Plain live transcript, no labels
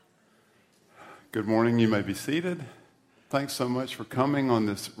Good morning. You may be seated. Thanks so much for coming on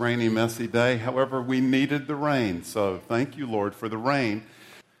this rainy, messy day. However, we needed the rain, so thank you, Lord, for the rain.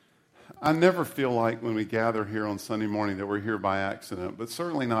 I never feel like when we gather here on Sunday morning that we're here by accident, but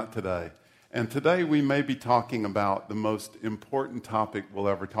certainly not today. And today we may be talking about the most important topic we'll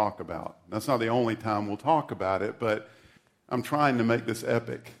ever talk about. That's not the only time we'll talk about it, but I'm trying to make this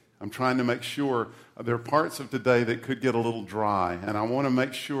epic. I'm trying to make sure there are parts of today that could get a little dry, and I want to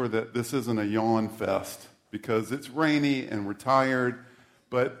make sure that this isn't a yawn fest because it's rainy and we're tired,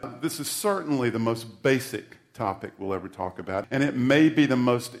 but this is certainly the most basic topic we'll ever talk about, and it may be the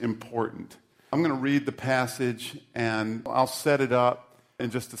most important. I'm going to read the passage, and I'll set it up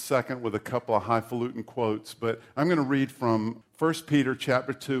in just a second with a couple of highfalutin quotes, but I'm going to read from 1 Peter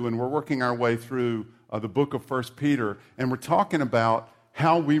chapter 2, and we're working our way through the book of 1 Peter, and we're talking about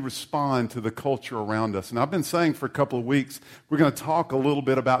how we respond to the culture around us. And I've been saying for a couple of weeks, we're going to talk a little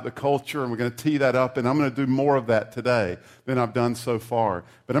bit about the culture, and we're going to tee that up, and I'm going to do more of that today than I've done so far.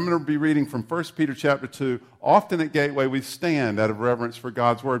 But I'm going to be reading from 1 Peter chapter 2. Often at Gateway, we stand out of reverence for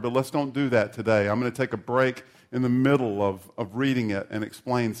God's Word, but let's don't do that today. I'm going to take a break in the middle of reading it and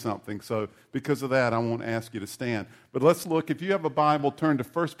explain something. So because of that, I won't ask you to stand. But let's look. If you have a Bible, turn to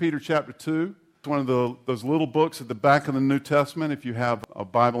 1 Peter chapter 2. It's one of those little books at the back of the New Testament. If you have a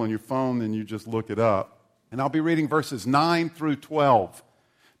Bible on your phone, then you just look it up. And I'll be reading verses 9 through 12.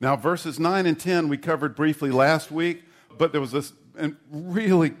 Now, verses 9 and 10 we covered briefly last week, but there was this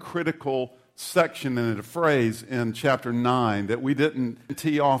really critical section in it, a phrase in chapter 9 that we didn't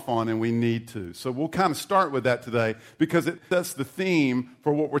tee off on, and we need to. So we'll kind of start with that today because it sets the theme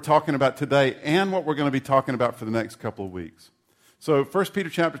for what we're talking about today and what we're going to be talking about for the next couple of weeks. So 1 Peter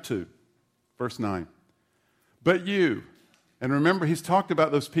chapter 2. Verse 9, but you, and remember he's talked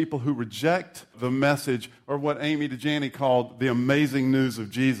about those people who reject the message, or what Amy DeJani called the amazing news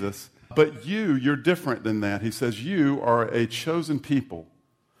of Jesus. But you're different than that. He says you are a chosen people,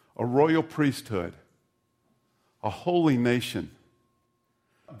 a royal priesthood, a holy nation,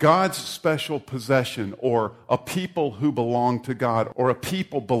 God's special possession, or a people who belong to God, or a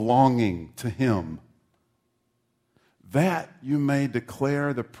people belonging to Him, that you may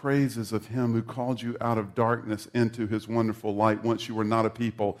declare the praises of Him who called you out of darkness into His wonderful light. Once you were not a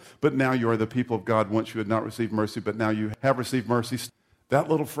people, but now you are the people of God. Once you had not received mercy, but now you have received mercy. That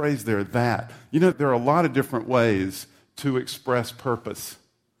little phrase there, that. You know, there are a lot of different ways to express purpose.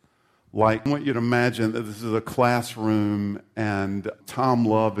 Like, I want you to imagine that this is a classroom, and Tom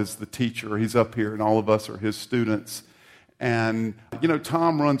Love is the teacher. He's up here, and all of us are his students. And, you know,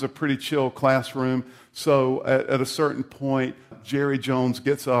 Tom runs a pretty chill classroom. So at a certain point, Jerry Jones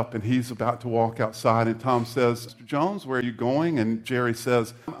gets up and he's about to walk outside. And Tom says, Mr. Jones, where are you going? And Jerry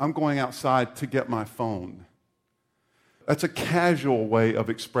says, I'm going outside to get my phone. That's a casual way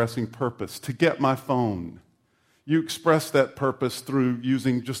of expressing purpose, to get my phone. You express that purpose through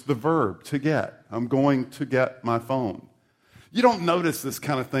using just the verb, to get. I'm going to get my phone. You don't notice this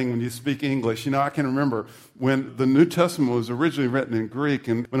kind of thing when you speak English. You know, I can remember when the New Testament was originally written in Greek,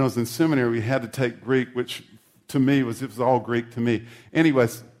 and when I was in seminary, we had to take Greek, which to me it was all Greek to me.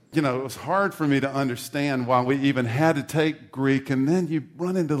 Anyways, you know, it was hard for me to understand why we even had to take Greek, and then you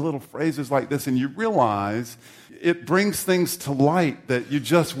run into little phrases like this, and you realize it brings things to light that you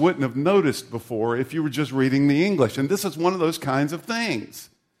just wouldn't have noticed before if you were just reading the English. And this is one of those kinds of things.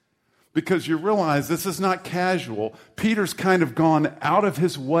 Because you realize this is not casual. Peter's kind of gone out of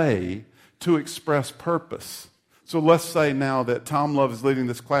his way to express purpose. So let's say now that Tom Love is leading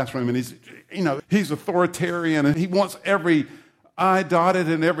this classroom, and he's authoritarian, and he wants every I dotted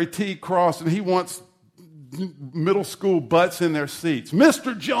and every T crossed, and he wants middle school butts in their seats.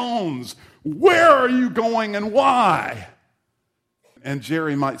 Mr. Jones, where are you going and why? And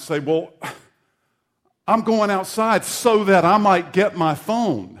Jerry might say, well, I'm going outside so that I might get my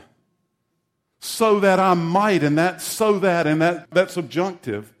phone. So that I might, and that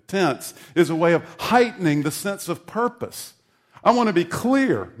subjunctive tense is a way of heightening the sense of purpose. I want to be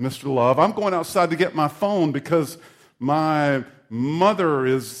clear, Mr. Love. I'm going outside to get my phone because my mother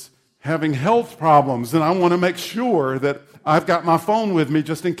is having health problems, and I want to make sure that I've got my phone with me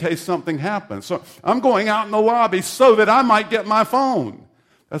just in case something happens. So I'm going out in the lobby so that I might get my phone.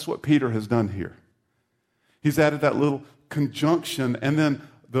 That's what Peter has done here. He's added that little conjunction, and then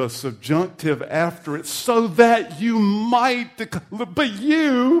the subjunctive after it, so that you might, but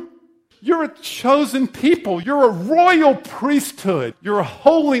you're a chosen people. You're a royal priesthood. You're a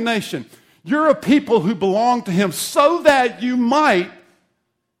holy nation. You're a people who belong to Him, so that you might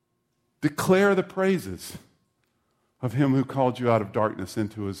declare the praises of Him who called you out of darkness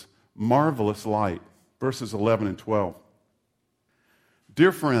into His marvelous light. Verses 11 and 12.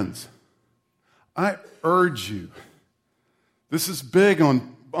 Dear friends, I urge you, this is big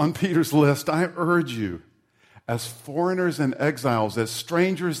on Peter's list, I urge you, as foreigners and exiles, as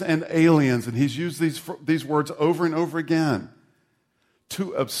strangers and aliens, and he's used these words over and over again,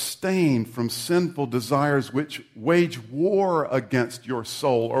 to abstain from sinful desires which wage war against your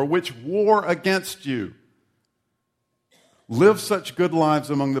soul or which war against you. Live such good lives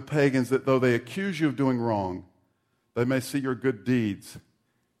among the pagans that though they accuse you of doing wrong, they may see your good deeds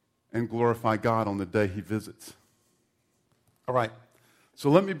and glorify God on the day he visits. All right, so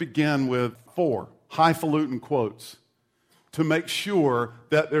let me begin with 4 highfalutin quotes to make sure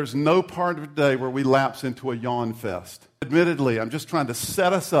that there's no part of the day where we lapse into a yawn fest. Admittedly, I'm just trying to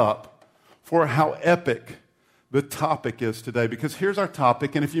set us up for how epic the topic is today, because here's our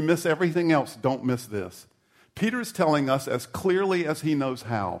topic, and if you miss everything else, don't miss this. Peter is telling us as clearly as he knows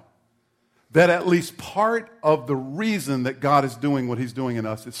how that at least part of the reason that God is doing what he's doing in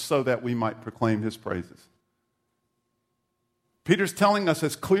us is so that we might proclaim his praises. Peter's telling us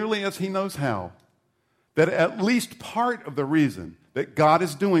as clearly as he knows how that at least part of the reason that God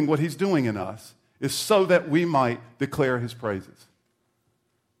is doing what he's doing in us is so that we might declare his praises.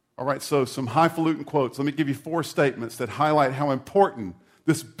 All right, so some highfalutin quotes. Let me give you 4 statements that highlight how important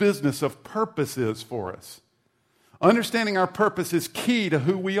this business of purpose is for us. Understanding our purpose is key to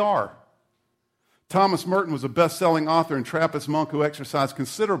who we are. Thomas Merton was a best-selling author and Trappist monk who exercised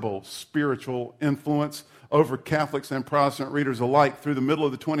considerable spiritual influence over Catholics and Protestant readers alike through the middle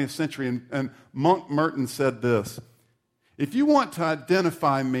of the 20th century. And Monk Merton said this: "If you want to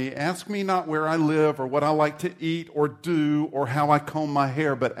identify me, ask me not where I live or what I like to eat or do or how I comb my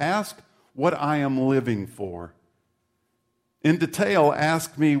hair, but ask what I am living for. In detail,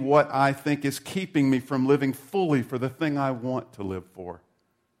 ask me what I think is keeping me from living fully for the thing I want to live for."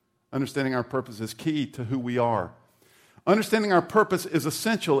 Understanding our purpose is key to who we are. Understanding our purpose is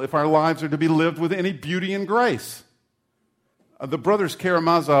essential if our lives are to be lived with any beauty and grace. The Brothers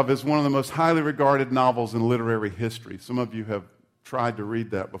Karamazov is one of the most highly regarded novels in literary history. Some of you have tried to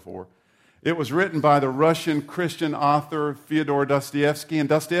read that before. It was written by the Russian Christian author Fyodor Dostoevsky, and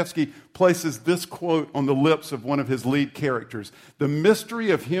Dostoevsky places this quote on the lips of one of his lead characters: "The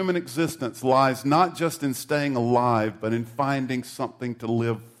mystery of human existence lies not just in staying alive, but in finding something to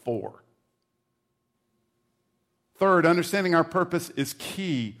live for." Third, understanding our purpose is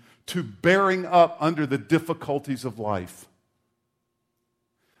key to bearing up under the difficulties of life.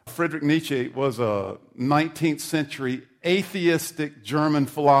 Friedrich Nietzsche was a 19th century atheistic German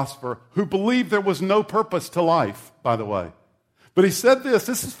philosopher who believed there was no purpose to life, by the way. But he said this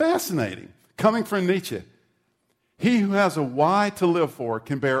is fascinating, coming from Nietzsche: "He who has a why to live for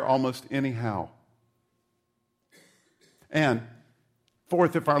can bear almost any how." And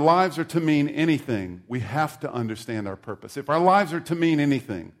fourth, if our lives are to mean anything, we have to understand our purpose. If our lives are to mean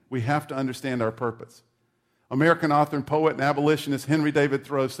anything, we have to understand our purpose. American author and poet and abolitionist Henry David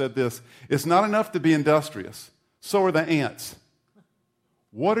Thoreau said this: "It's not enough to be industrious. So are the ants.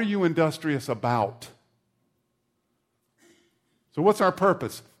 What are you industrious about?" So what's our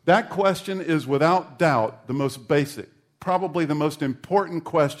purpose? That question is without doubt the most basic, probably the most important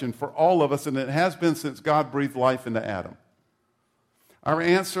question for all of us, and it has been since God breathed life into Adam. Our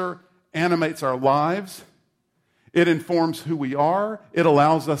answer animates our lives. It informs who we are. It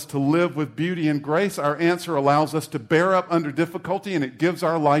allows us to live with beauty and grace. Our answer allows us to bear up under difficulty, and it gives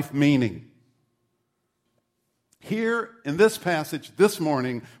our life meaning. Here in this passage this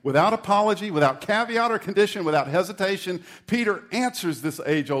morning, without apology, without caveat or condition, without hesitation, Peter answers this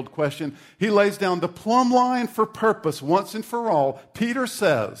age-old question. He lays down the plumb line for purpose once and for all. Peter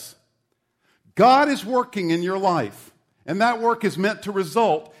says, God is working in your life. And that work is meant to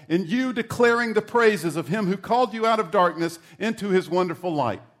result in you declaring the praises of him who called you out of darkness into his wonderful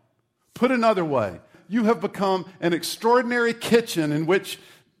light. Put another way, you have become an extraordinary kitchen in which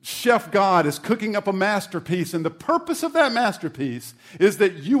Chef God is cooking up a masterpiece, and the purpose of that masterpiece is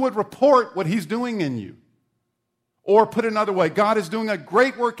that you would report what he's doing in you. Or put another way, God is doing a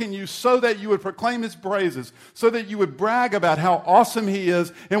great work in you so that you would proclaim his praises, so that you would brag about how awesome he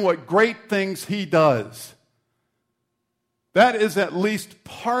is and what great things he does. That is at least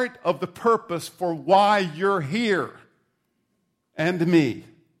part of the purpose for why you're here and me.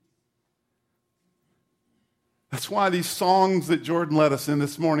 That's why these songs that Jordan led us in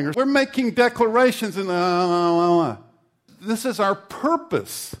this morning, we're making declarations and this is our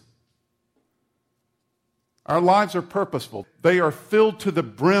purpose. Our lives are purposeful. They are filled to the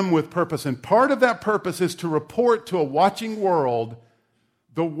brim with purpose, and part of that purpose is to report to a watching world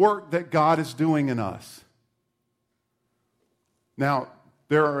the work that God is doing in us. Now,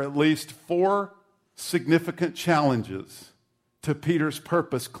 there are at least 4 significant challenges to Peter's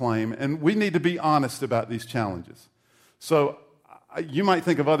purpose claim, and we need to be honest about these challenges. So you might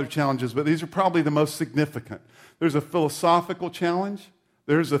think of other challenges, but these are probably the most significant. There's a philosophical challenge,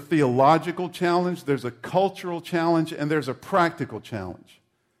 there's a theological challenge, there's a cultural challenge, and there's a practical challenge.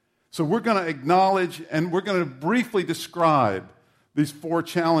 So we're going to acknowledge and we're going to briefly describe these 4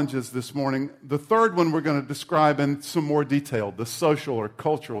 challenges this morning. The third one we're going to describe in some more detail, the social or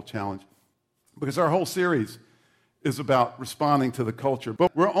cultural challenge, because our whole series is about responding to the culture.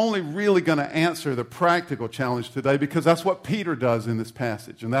 But we're only really going to answer the practical challenge today because that's what Peter does in this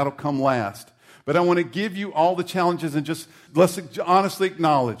passage, and that'll come last. But I want to give you all the challenges and just let's honestly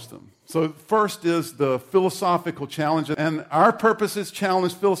acknowledge them. So first is the philosophical challenge, and our purpose is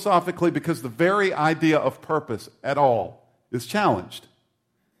challenged philosophically because the very idea of purpose at all is challenged.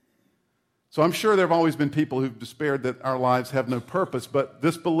 So I'm sure there have always been people who've despaired that our lives have no purpose, but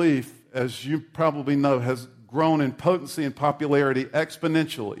this belief, as you probably know, has grown in potency and popularity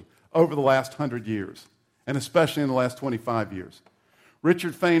exponentially over the last 100 years, and especially in the last 25 years.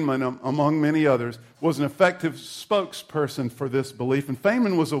 Richard Feynman, among many others, was an effective spokesperson for this belief, and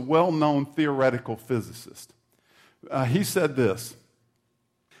Feynman was a well-known theoretical physicist. He said this,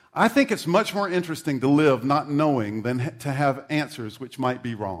 "I think it's much more interesting to live not knowing than to have answers which might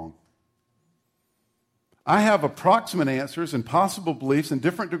be wrong. I have approximate answers and possible beliefs and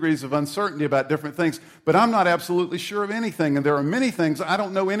different degrees of uncertainty about different things, but I'm not absolutely sure of anything, and there are many things I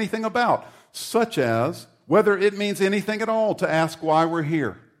don't know anything about, such as whether it means anything at all to ask why we're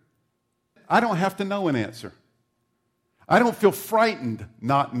here. I don't have to know an answer. I don't feel frightened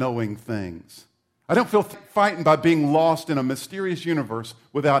not knowing things. I don't feel frightened by being lost in a mysterious universe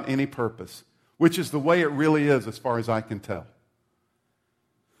without any purpose, which is the way it really is as far as I can tell."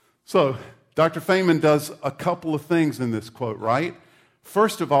 So, Dr. Feynman does a couple of things in this quote, right?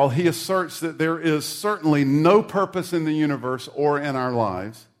 First of all, he asserts that there is certainly no purpose in the universe or in our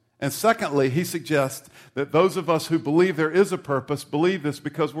lives. And secondly, he suggests that those of us who believe there is a purpose believe this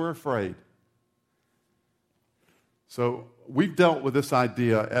because we're afraid. So we've dealt with this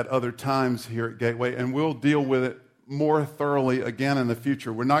idea at other times here at Gateway, and we'll deal with it more thoroughly again in the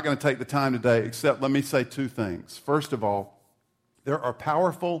future. We're not going to take the time today, except let me say 2 things. First of all, there are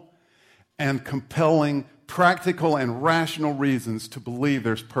powerful and compelling, practical and rational reasons to believe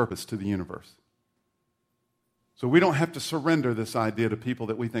there's purpose to the universe. So we don't have to surrender this idea to people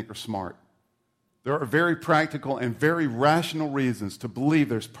that we think are smart. There are very practical and very rational reasons to believe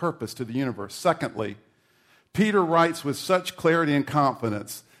there's purpose to the universe. Secondly, Peter writes with such clarity and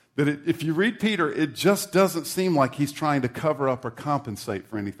confidence that if you read Peter, it just doesn't seem like he's trying to cover up or compensate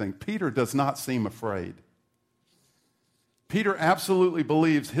for anything. Peter does not seem afraid. Peter absolutely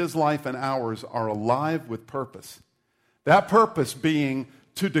believes his life and ours are alive with purpose. That purpose being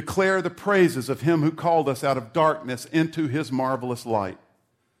to declare the praises of him who called us out of darkness into his marvelous light.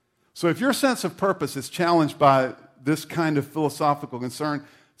 So if your sense of purpose is challenged by this kind of philosophical concern,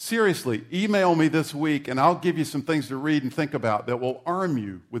 seriously, email me this week and I'll give you some things to read and think about that will arm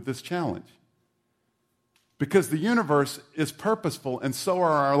you with this challenge. Because the universe is purposeful and so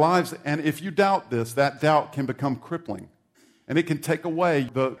are our lives, and if you doubt this, that doubt can become crippling. And it can take away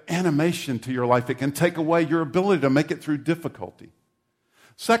the animation to your life. It can take away your ability to make it through difficulty.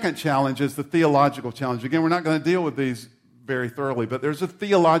 Second challenge is the theological challenge. Again, we're not going to deal with these very thoroughly, but there's a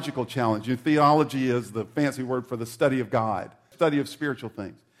theological challenge. And theology is the fancy word for the study of God, study of spiritual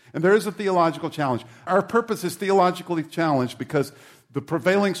things. And there is a theological challenge. Our purpose is theologically challenged because the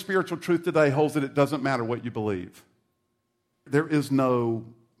prevailing spiritual truth today holds that it doesn't matter what you believe. There is no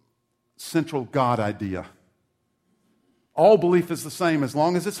central God idea. All belief is the same as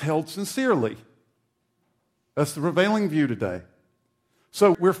long as it's held sincerely. That's the prevailing view today.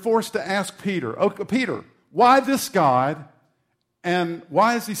 So we're forced to ask Peter, "Okay, Peter, why this God and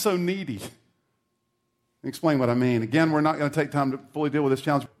why is he so needy?" Explain what I mean. Again, we're not going to take time to fully deal with this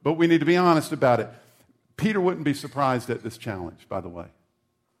challenge, but we need to be honest about it. Peter wouldn't be surprised at this challenge, by the way.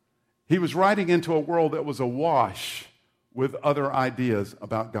 He was writing into a world that was awash with other ideas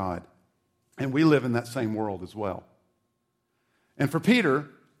about God. And we live in that same world as well. And for Peter,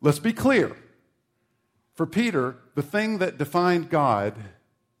 let's be clear. For Peter, the thing that defined God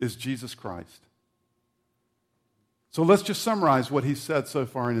is Jesus Christ. So let's just summarize what he said so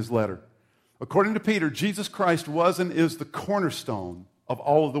far in his letter. According to Peter, Jesus Christ was and is the cornerstone of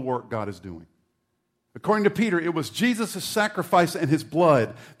all of the work God is doing. According to Peter, it was Jesus' sacrifice and his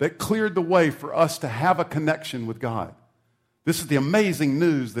blood that cleared the way for us to have a connection with God. This is the amazing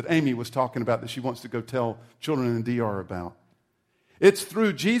news that Amy was talking about that she wants to go tell children in DR about. It's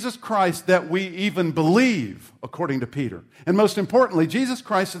through Jesus Christ that we even believe, according to Peter. And most importantly, Jesus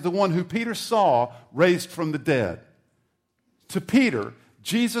Christ is the one who Peter saw raised from the dead. To Peter,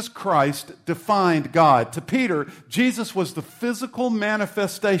 Jesus Christ defined God. To Peter, Jesus was the physical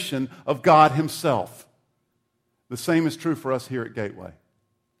manifestation of God himself. The same is true for us here at Gateway.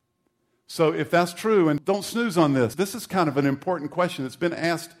 So if that's true, and don't snooze on this is kind of an important question that's been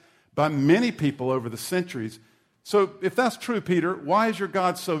asked by many people over the centuries. So if that's true, Peter, why is your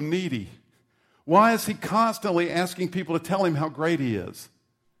God so needy? Why is he constantly asking people to tell him how great he is?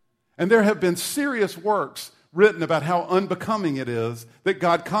 And there have been serious works written about how unbecoming it is that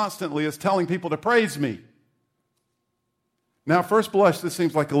God constantly is telling people to praise me. Now, at first blush, this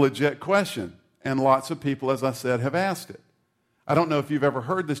seems like a legit question, and lots of people, as I said, have asked it. I don't know if you've ever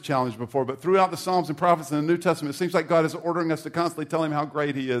heard this challenge before, but throughout the Psalms and prophets in the New Testament, it seems like God is ordering us to constantly tell him how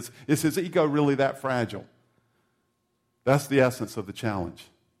great he is. Is his ego really that fragile? That's the essence of the challenge.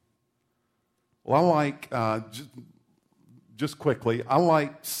 Well, I like, just quickly, I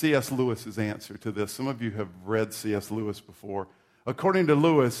like C.S. Lewis's answer to this. Some of you have read C.S. Lewis before. According to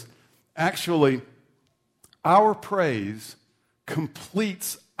Lewis, actually, our praise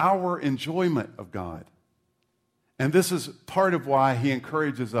completes our enjoyment of God. And this is part of why he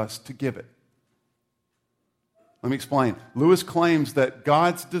encourages us to give it. Let me explain. Lewis claims that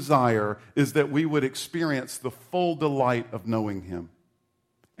God's desire is that we would experience the full delight of knowing him.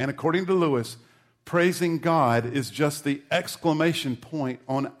 And according to Lewis, praising God is just the exclamation point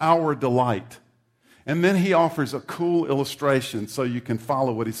on our delight. And then he offers a cool illustration so you can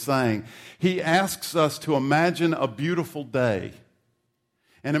follow what he's saying. He asks us to imagine a beautiful day.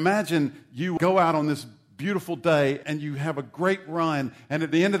 And imagine you go out on this beautiful day and you have a great run, and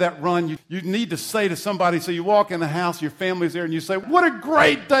at the end of that run you need to say to somebody, so you walk in the house, your family's there, and you say, "What a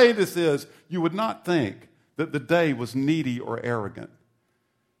great day this is." You would not think that the day was needy or arrogant,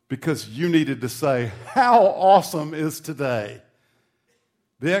 because you needed to say, "How awesome is today?"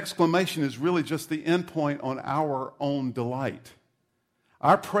 The exclamation is really just the end point on our own delight.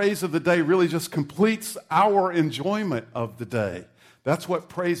 Our praise of the day really just completes our enjoyment of the day. That's what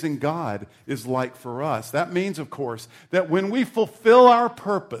praising God is like for us. That means, of course, that when we fulfill our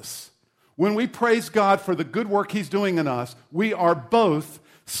purpose, when we praise God for the good work he's doing in us, we are both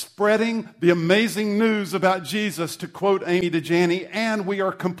spreading the amazing news about Jesus, to quote Amy DeJani, and we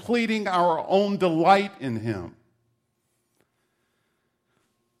are completing our own delight in him.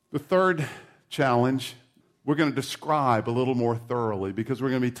 The third challenge we're going to describe a little more thoroughly, because we're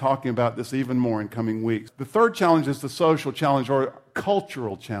going to be talking about this even more in coming weeks. The third challenge is the social challenge, or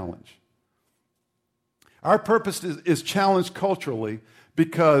cultural challenge. Our purpose is challenged culturally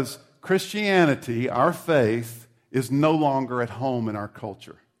because Christianity, our faith, is no longer at home in our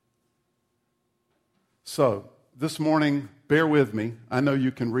culture. So, this morning, bear with me. I know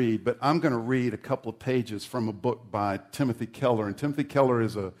you can read, but I'm going to read a couple of pages from a book by Timothy Keller. And Timothy Keller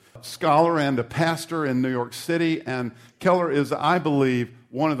is a scholar and a pastor in New York City. And Keller is, I believe,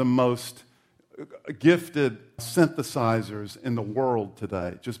 one of the most gifted synthesizers in the world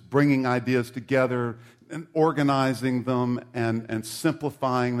today. Just bringing ideas together and organizing them and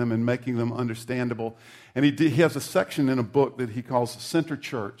simplifying them and making them understandable. And he has a section in a book that he calls Center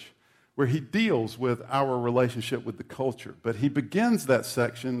Church, where he deals with our relationship with the culture. But he begins that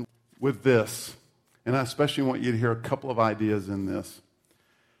section with this, and I especially want you to hear a couple of ideas in this.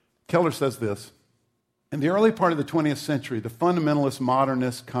 Keller says this: in the early part of the 20th century, the fundamentalist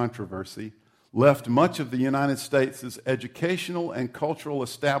modernist controversy left much of the United States' educational and cultural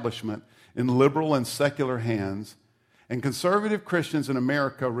establishment in liberal and secular hands, and conservative Christians in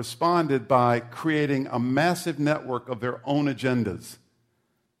America responded by creating a massive network of their own agendas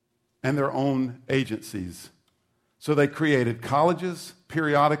and their own agencies. So they created colleges,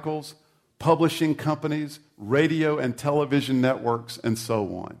 periodicals, publishing companies, radio and television networks, and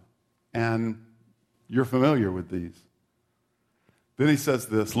so on. And you're familiar with these. Then he says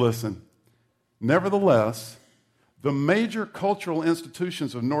this, listen, nevertheless, the major cultural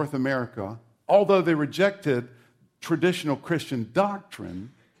institutions of North America, although they rejected traditional Christian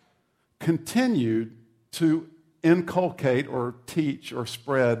doctrine, continued to inculcate or teach or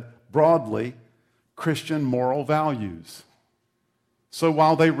spread broadly Christian moral values. So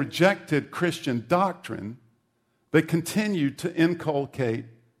while they rejected Christian doctrine, they continued to inculcate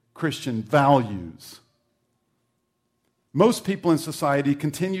Christian values. Most people in society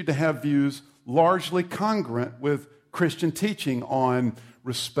continue to have views largely congruent with Christian teaching on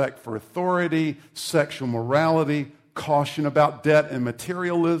respect for authority, sexual morality, caution about debt and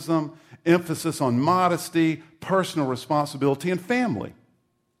materialism, emphasis on modesty, personal responsibility, and family,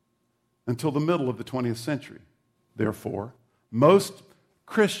 until the middle of the 20th century. Therefore, most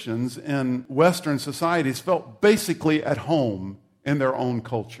Christians in Western societies felt basically at home in their own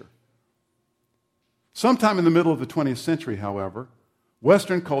culture. Sometime in the middle of the 20th century, however,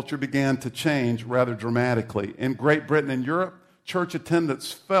 Western culture began to change rather dramatically. In Great Britain and Europe, church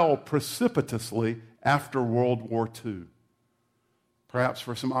attendance fell precipitously after World War II, perhaps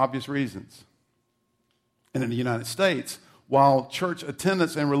for some obvious reasons. And in the United States, while church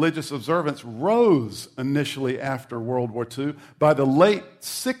attendance and religious observance rose initially after World War II, by the late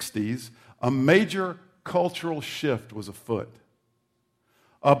 60s, a major cultural shift was afoot.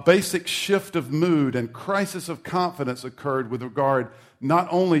 A basic shift of mood and crisis of confidence occurred with regard not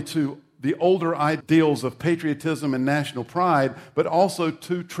only to the older ideals of patriotism and national pride, but also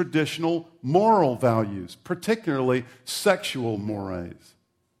to traditional moral values, particularly sexual mores.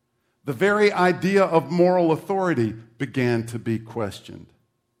 The very idea of moral authority began to be questioned.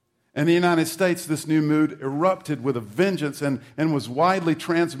 In the United States, this new mood erupted with a vengeance and was widely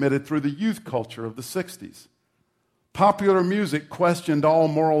transmitted through the youth culture of the 60s. Popular music questioned all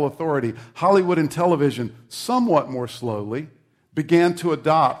moral authority. Hollywood and television, somewhat more slowly, began to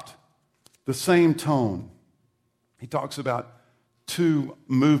adopt the same tone. He talks about two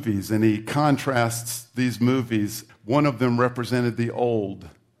movies, and he contrasts these movies. One of them represented the old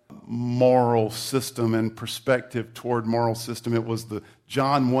moral system and perspective toward moral system. It was the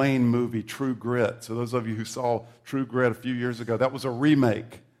John Wayne movie, True Grit. So those of you who saw True Grit a few years ago, that was a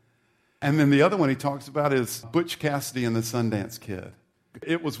remake. And then the other one he talks about is Butch Cassidy and the Sundance Kid.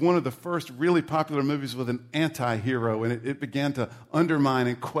 It was one of the first really popular movies with an anti-hero, and it began to undermine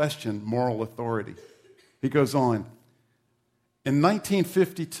and question moral authority. He goes on, in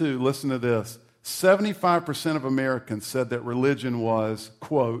 1952, listen to this, 75% of Americans said that religion was,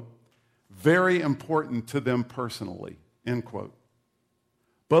 quote, very important to them personally, end quote.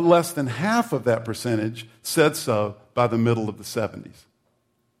 But less than half of that percentage said so by the middle of the 70s.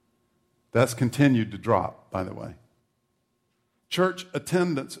 That's continued to drop, by the way. Church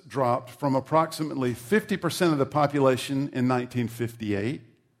attendance dropped from approximately 50% of the population in 1958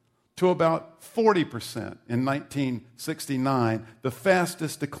 to about 40% in 1969, the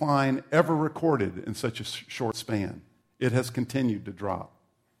fastest decline ever recorded in such a short span. It has continued to drop.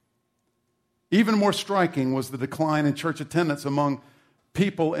 Even more striking was the decline in church attendance among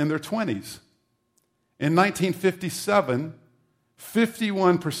people in their 20s. In 1957,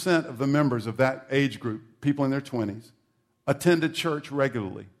 51% of the members of that age group, people in their 20s, attended church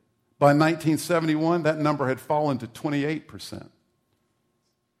regularly. By 1971, that number had fallen to 28%.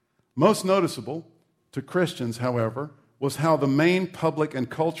 Most noticeable to Christians, however, was how the main public and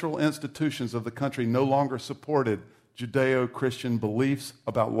cultural institutions of the country no longer supported Judeo-Christian beliefs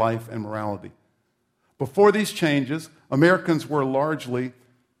about life and morality. Before these changes, Americans were largely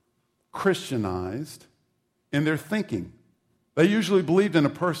Christianized in their thinking. They usually believed in a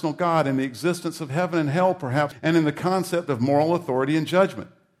personal God, in the existence of heaven and hell, perhaps, and in the concept of moral authority and judgment.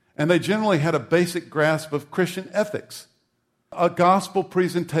 And they generally had a basic grasp of Christian ethics. A gospel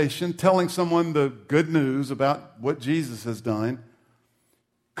presentation telling someone the good news about what Jesus has done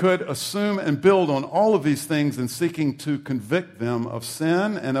could assume and build on all of these things in seeking to convict them of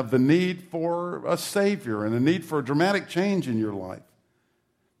sin and of the need for a Savior and the need for a dramatic change in your life.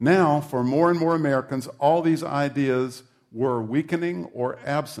 Now, for more and more Americans, all these ideas were weakening or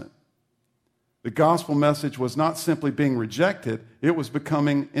absent. The gospel message was not simply being rejected, it was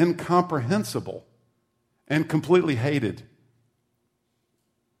becoming incomprehensible and completely hated.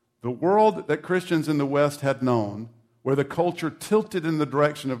 The world that Christians in the West had known, where the culture tilted in the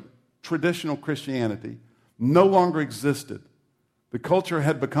direction of traditional Christianity, no longer existed. The culture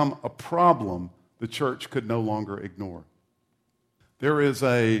had become a problem the church could no longer ignore. There is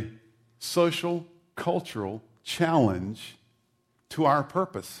a social, cultural challenge to our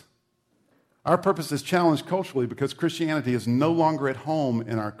purpose. Our purpose is challenged culturally because Christianity is no longer at home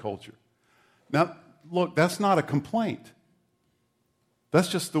in our culture. Now, look, that's not a complaint. That's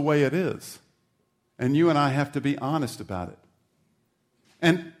just the way it is. And you and I have to be honest about it.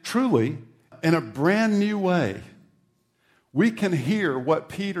 And truly, in a brand new way, we can hear what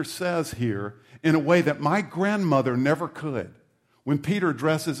Peter says here in a way that my grandmother never could. When Peter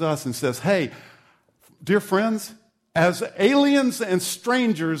addresses us and says, hey, dear friends, as aliens and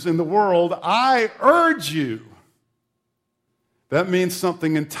strangers in the world, I urge you. That means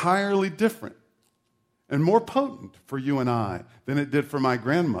something entirely different and more potent for you and I than it did for my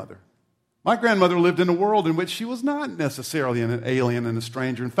grandmother. My grandmother lived in a world in which she was not necessarily an alien and a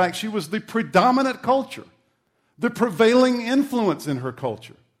stranger. In fact, she was the predominant culture, the prevailing influence in her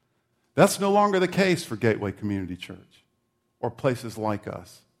culture. That's no longer the case for Gateway Community Church or places like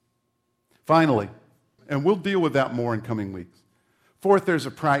us. Finally, and we'll deal with that more in coming weeks. Fourth, there's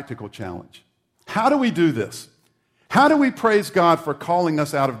a practical challenge. How do we do this? How do we praise God for calling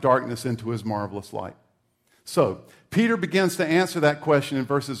us out of darkness into His marvelous light? So, Peter begins to answer that question in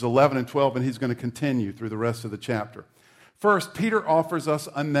verses 11 and 12, and he's going to continue through the rest of the chapter. First, Peter offers us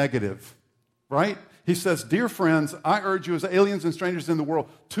a negative, right? He says, "Dear friends, I urge you as aliens and strangers in the world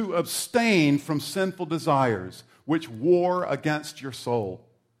to abstain from sinful desires which war against your soul."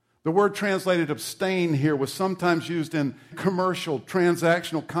 The word translated abstain here was sometimes used in commercial,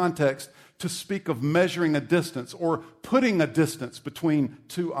 transactional context to speak of measuring a distance or putting a distance between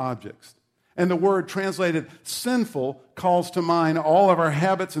two objects. And the word translated sinful calls to mind all of our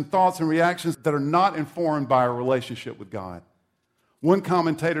habits and thoughts and reactions that are not informed by our relationship with God. One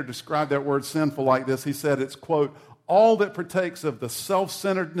commentator described that word sinful like this. He said it's, quote, all that partakes of the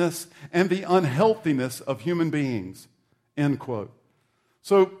self-centeredness and the unhealthiness of human beings, end quote.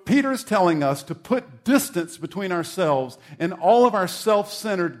 So Peter is telling us to put distance between ourselves and all of our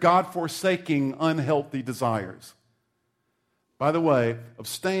self-centered, God-forsaking, unhealthy desires. By the way,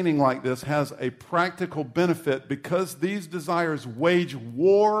 abstaining like this has a practical benefit because these desires wage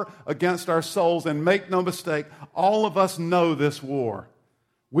war against our souls, and make no mistake, all of us know this war.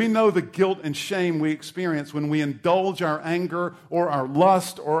 We know the guilt and shame we experience when we indulge our anger or our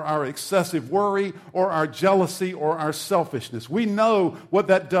lust or our excessive worry or our jealousy or our selfishness. We know what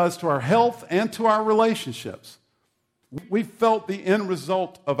that does to our health and to our relationships. We felt the end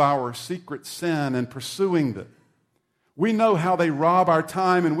result of our secret sin and pursuing it. We know how they rob our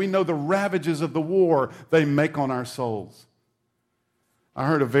time, and we know the ravages of the war they make on our souls. I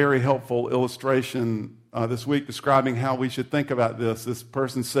heard a very helpful illustration this week describing how we should think about this. This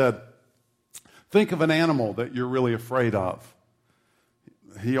person said, think of an animal that you're really afraid of.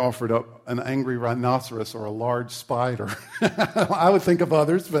 He offered up an angry rhinoceros or a large spider. I would think of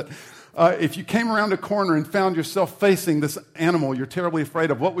others, but if you came around a corner and found yourself facing this animal you're terribly afraid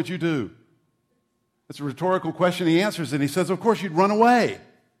of, what would you do? It's a rhetorical question. He answers it. He says, of course, you'd run away.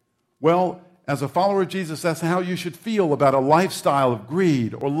 Well, as a follower of Jesus, that's how you should feel about a lifestyle of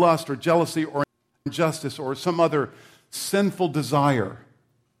greed or lust or jealousy or injustice or some other sinful desire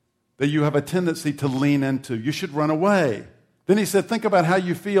that you have a tendency to lean into. You should run away. Then he said, think about how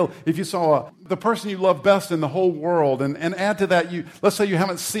you feel if you saw the person you love best in the whole world, and add to that, let's say you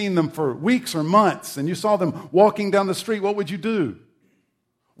haven't seen them for weeks or months, and you saw them walking down the street. What would you do?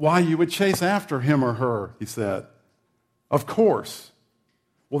 Why, you would chase after him or her, he said. Of course.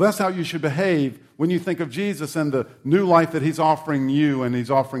 Well, that's how you should behave when you think of Jesus and the new life that he's offering you and he's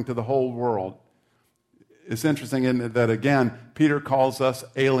offering to the whole world. It's interesting, isn't it, that again, Peter calls us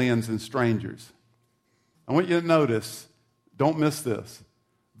aliens and strangers. I want you to notice, don't miss this,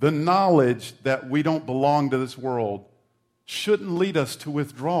 the knowledge that we don't belong to this world shouldn't lead us to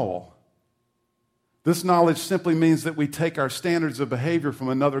withdrawal. This knowledge simply means that we take our standards of behavior from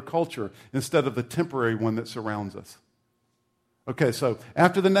another culture instead of the temporary one that surrounds us. Okay, so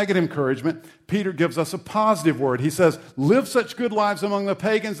after the negative encouragement, Peter gives us a positive word. He says, live such good lives among the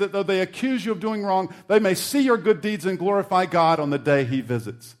pagans that though they accuse you of doing wrong, they may see your good deeds and glorify God on the day he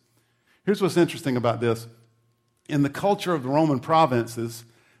visits. Here's what's interesting about this. In the culture of the Roman provinces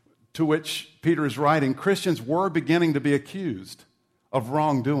to which Peter is writing, Christians were beginning to be accused of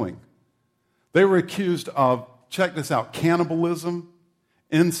wrongdoing. They were accused of, check this out, cannibalism,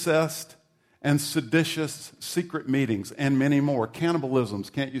 incest, and seditious secret meetings, and many more.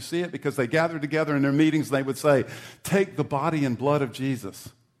 Cannibalisms, can't you see it? Because they gathered together in their meetings, they would say, take the body and blood of Jesus.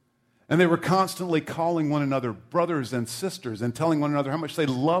 And they were constantly calling one another brothers and sisters and telling one another how much they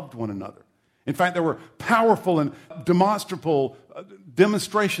loved one another. In fact, there were powerful and demonstrable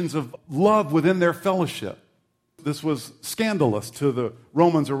demonstrations of love within their fellowship. This was scandalous to the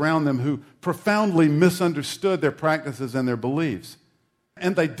Romans around them who profoundly misunderstood their practices and their beliefs.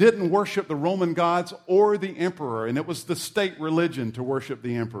 And they didn't worship the Roman gods or the emperor, and it was the state religion to worship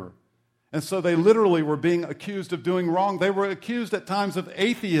the emperor. And so they literally were being accused of doing wrong. They were accused at times of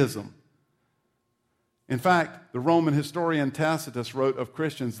atheism. In fact, the Roman historian Tacitus wrote of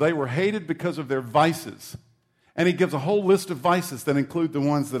Christians, they were hated because of their vices. And he gives a whole list of vices that include the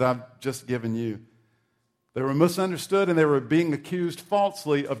ones that I've just given you. They were misunderstood and they were being accused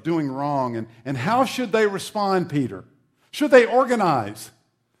falsely of doing wrong. And how should they respond, Peter? Should they organize?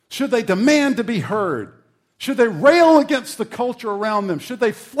 Should they demand to be heard? Should they rail against the culture around them? Should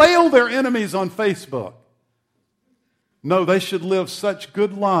they flail their enemies on Facebook? No, they should live such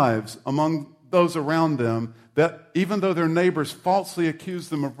good lives among those around them that even though their neighbors falsely accuse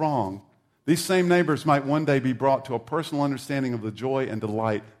them of wrong, these same neighbors might one day be brought to a personal understanding of the joy and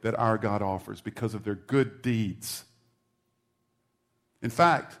delight that our God offers because of their good deeds. In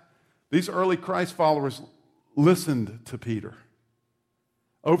fact, these early Christ followers listened to Peter.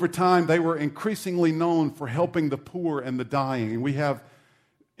 Over time, they were increasingly known for helping the poor and the dying. And we have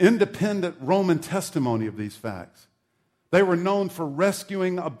independent Roman testimony of these facts. They were known for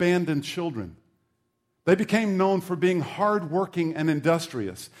rescuing abandoned children. They became known for being hardworking and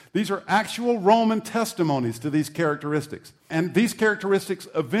industrious. These are actual Roman testimonies to these characteristics. And these characteristics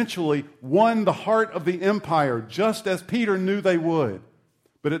eventually won the heart of the empire, just as Peter knew they would.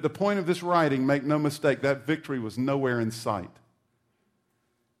 But at the point of this writing, make no mistake, that victory was nowhere in sight.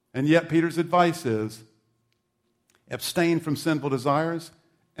 And yet Peter's advice is, abstain from sinful desires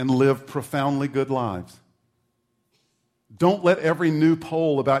and live profoundly good lives. Don't let every new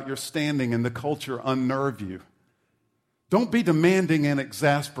poll about your standing in the culture unnerve you. Don't be demanding and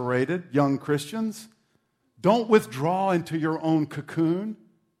exasperated, young Christians. Don't withdraw into your own cocoon,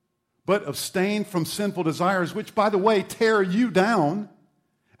 but abstain from sinful desires, which, by the way, tear you down,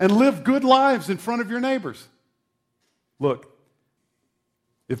 and live good lives in front of your neighbors. Look,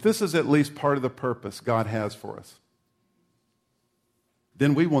 if this is at least part of the purpose God has for us,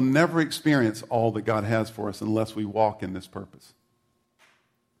 then we will never experience all that God has for us unless we walk in this purpose.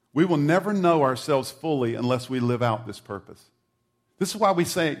 We will never know ourselves fully unless we live out this purpose. This is why we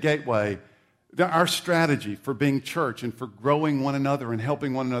say at Gateway that our strategy for being church and for growing one another and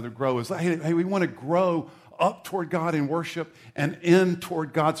helping one another grow is, hey, we want to grow up toward God in worship and in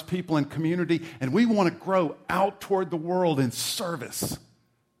toward God's people and community, and we want to grow out toward the world in service.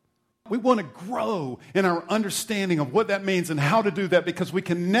 We want to grow in our understanding of what that means and how to do that, because we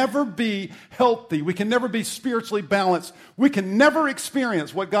can never be healthy. We can never be spiritually balanced. We can never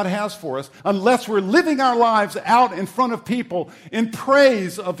experience what God has for us unless we're living our lives out in front of people in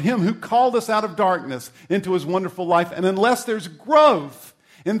praise of Him who called us out of darkness into His wonderful life, and unless there's growth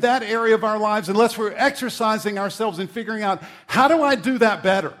in that area of our lives, unless we're exercising ourselves and figuring out, how do I do that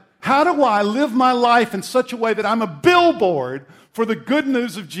better? How do I live my life in such a way that I'm a billboard for the good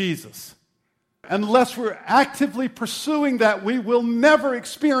news of Jesus? Unless we're actively pursuing that, we will never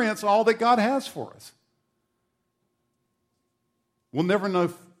experience all that God has for us. We'll never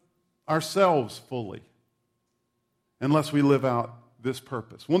know ourselves fully unless we live out this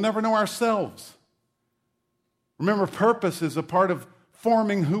purpose. We'll never know ourselves. Remember, purpose is a part of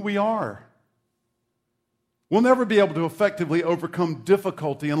forming who we are. We'll never be able to effectively overcome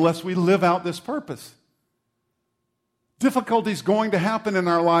difficulty unless we live out this purpose. Difficulty is going to happen in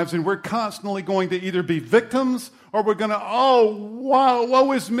our lives, and we're constantly going to either be victims or we're going to,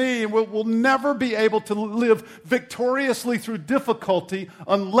 woe is me. And we'll never be able to live victoriously through difficulty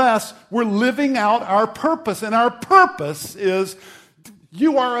unless we're living out our purpose. And our purpose is,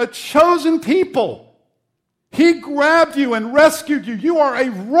 you are a chosen people. He grabbed you and rescued you. You are a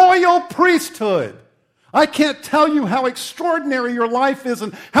royal priesthood. I can't tell you how extraordinary your life is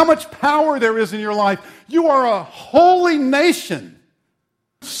and how much power there is in your life. You are a holy nation,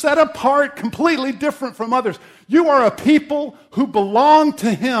 set apart, completely different from others. You are a people who belong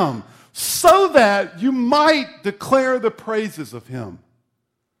to Him so that you might declare the praises of Him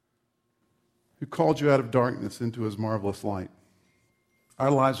who called you out of darkness into His marvelous light.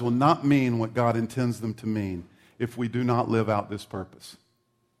 Our lives will not mean what God intends them to mean if we do not live out this purpose.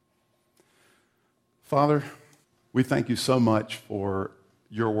 Father, we thank you so much for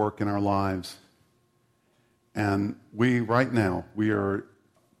your work in our lives. And right now, we are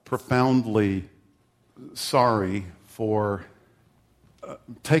profoundly sorry for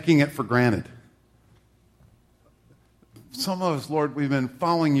taking it for granted. Some of us, Lord, we've been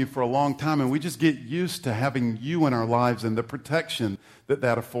following you for a long time, and we just get used to having you in our lives and the protection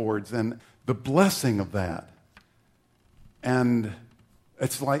that affords and the blessing of that. And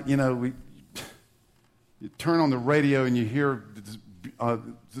it's like, you turn on the radio and you hear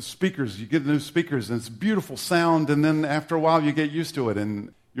the speakers, you get new speakers, and it's beautiful sound, and then after a while you get used to it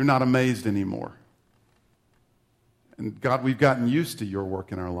and you're not amazed anymore. And God, we've gotten used to your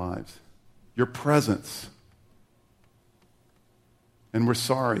work in our lives, your presence. And we're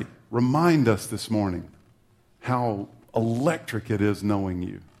sorry. Remind us this morning how electric it is knowing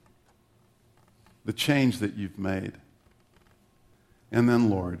you, the change that you've made. And then,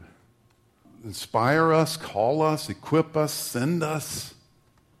 Lord, inspire us, call us, equip us, send us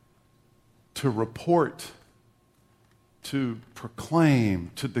to report, to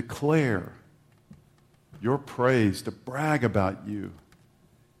proclaim, to declare your praise, to brag about you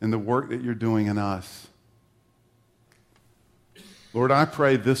and the work that you're doing in us. Lord, I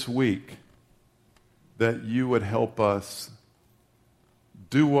pray this week that you would help us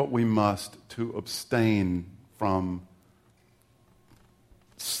do what we must to abstain from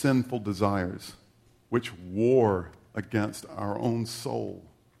sinful desires which war against our own soul.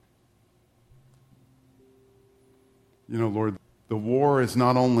 Lord, the war is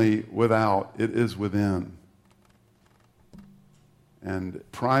not only without, it is within. And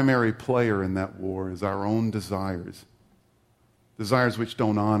primary player in that war is our own desires. Desires which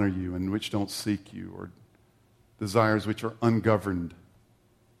don't honor you and which don't seek you, or desires which are ungoverned.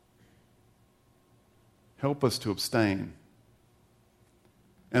 Help us to abstain.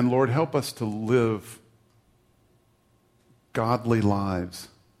 And Lord, help us to live godly lives.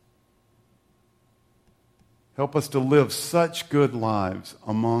 Help us to live such good lives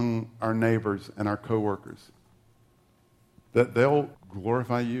among our neighbors and our coworkers that they'll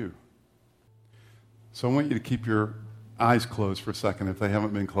glorify you. So I want you to keep your eyes closed for a second. If they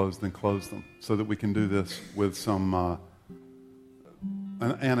haven't been closed, then close them so that we can do this with some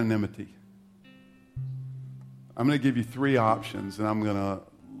anonymity. I'm going to give you 3 options, and I'm going to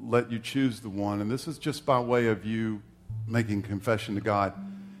let you choose the one. And this is just by way of you making confession to God.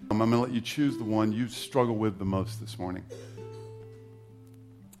 I'm going to let you choose the one you struggle with the most this morning.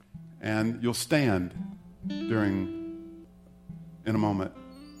 And you'll stand in a moment,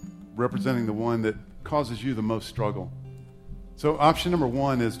 representing the one that causes you the most struggle. So option number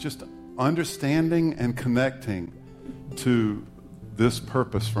 1 is just understanding and connecting to this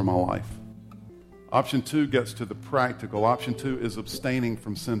purpose for my life. Option 2 gets to the practical. Option 2 is abstaining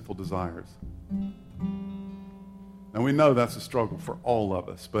from sinful desires. Now we know that's a struggle for all of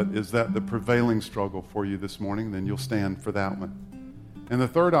us, but is that the prevailing struggle for you this morning? Then you'll stand for that one. And the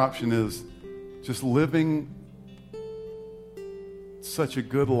third option is just living such a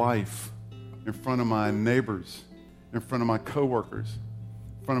good life in front of my neighbors, in front of my coworkers,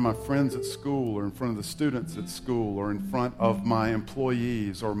 in front of my friends at school, or in front of the students at school, or in front of my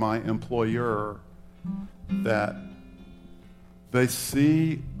employees or my employer, that they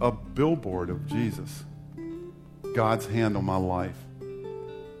see a billboard of Jesus, God's hand on my life.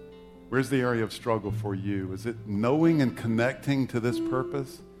 Where's the area of struggle for you? Is it knowing and connecting to this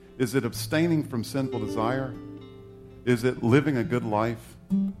purpose? Is it abstaining from sinful desire? Is it living a good life?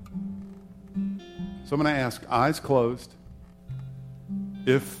 So I'm going to ask, eyes closed,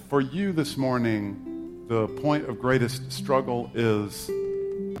 if for you this morning the point of greatest struggle is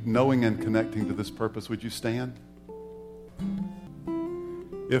knowing and connecting to this purpose, would you stand?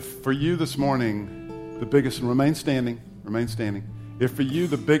 If for you this morning the biggest, remain standing. If for you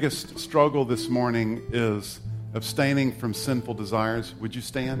the biggest struggle this morning is abstaining from sinful desires, would you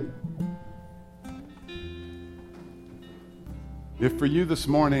stand? If for you this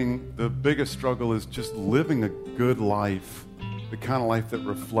morning the biggest struggle is just living a good life, the kind of life that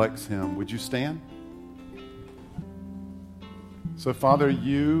reflects Him, would you stand? So, Father,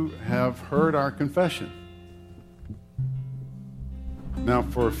 you have heard our confession. Now,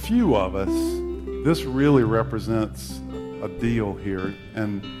 for a few of us, this really represents a deal here,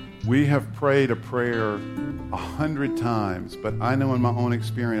 and we have prayed a prayer 100 times, but I know in my own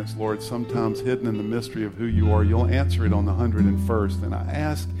experience, Lord, sometimes hidden in the mystery of who you are, you'll answer it on the 101st. And I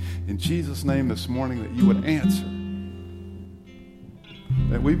ask in Jesus' name this morning that you would answer,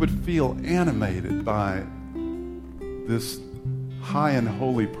 that we would feel animated by this high and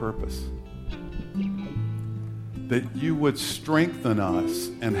holy purpose, that you would strengthen us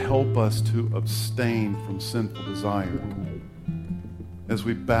and help us to abstain from sinful desire as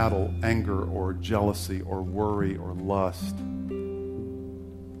we battle anger or jealousy or worry or lust.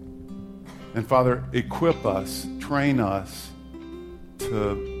 And Father, equip us, train us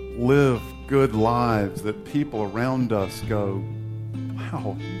to live good lives that people around us go,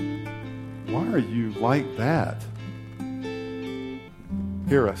 wow, why are you like that?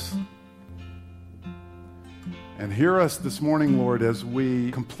 Hear us. And hear us this morning, Lord, as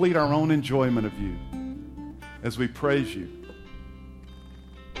we complete our own enjoyment of you, as we praise you.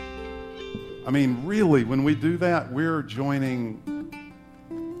 I mean, really, when we do that, we're joining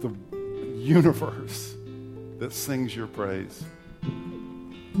the universe that sings your praise.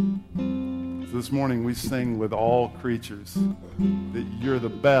 So this morning we sing with all creatures that you're the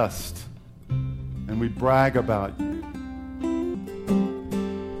best, and we brag about you.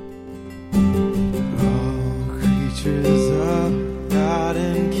 All creatures of God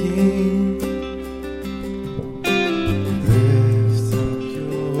and King, lift up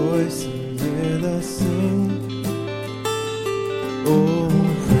your voice and with us sing. Oh,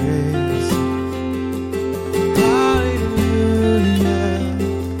 praise you. Hallelujah.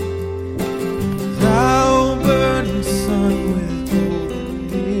 Thou burning sun with golden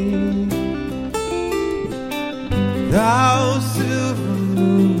beam, thou silver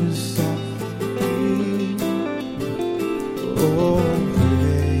moon softly. Oh,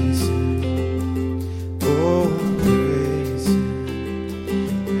 praise you. Oh, praise you.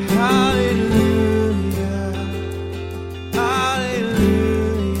 Hallelujah.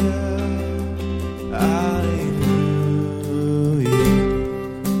 Hallelujah. Hallelujah.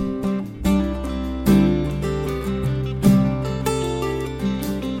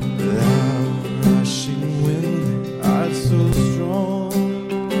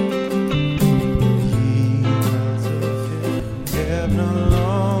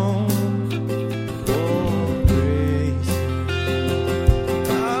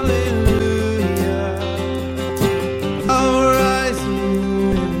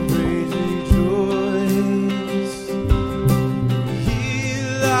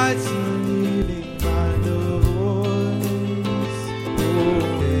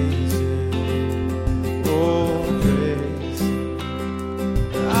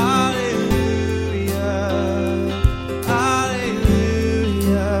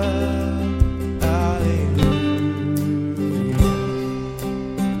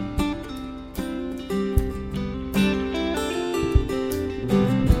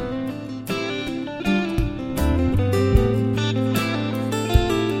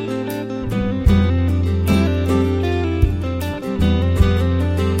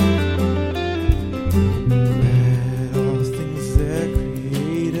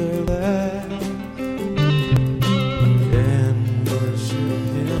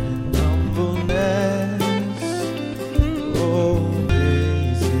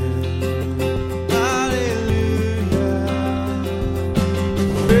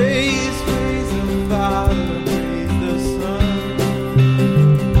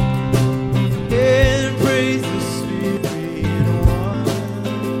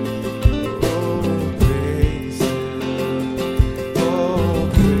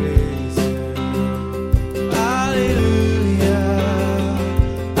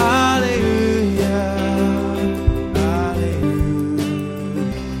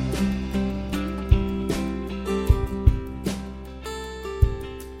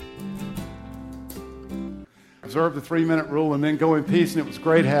 observe the 3-minute rule, and then go in peace, and it was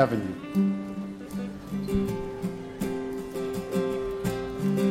great having you.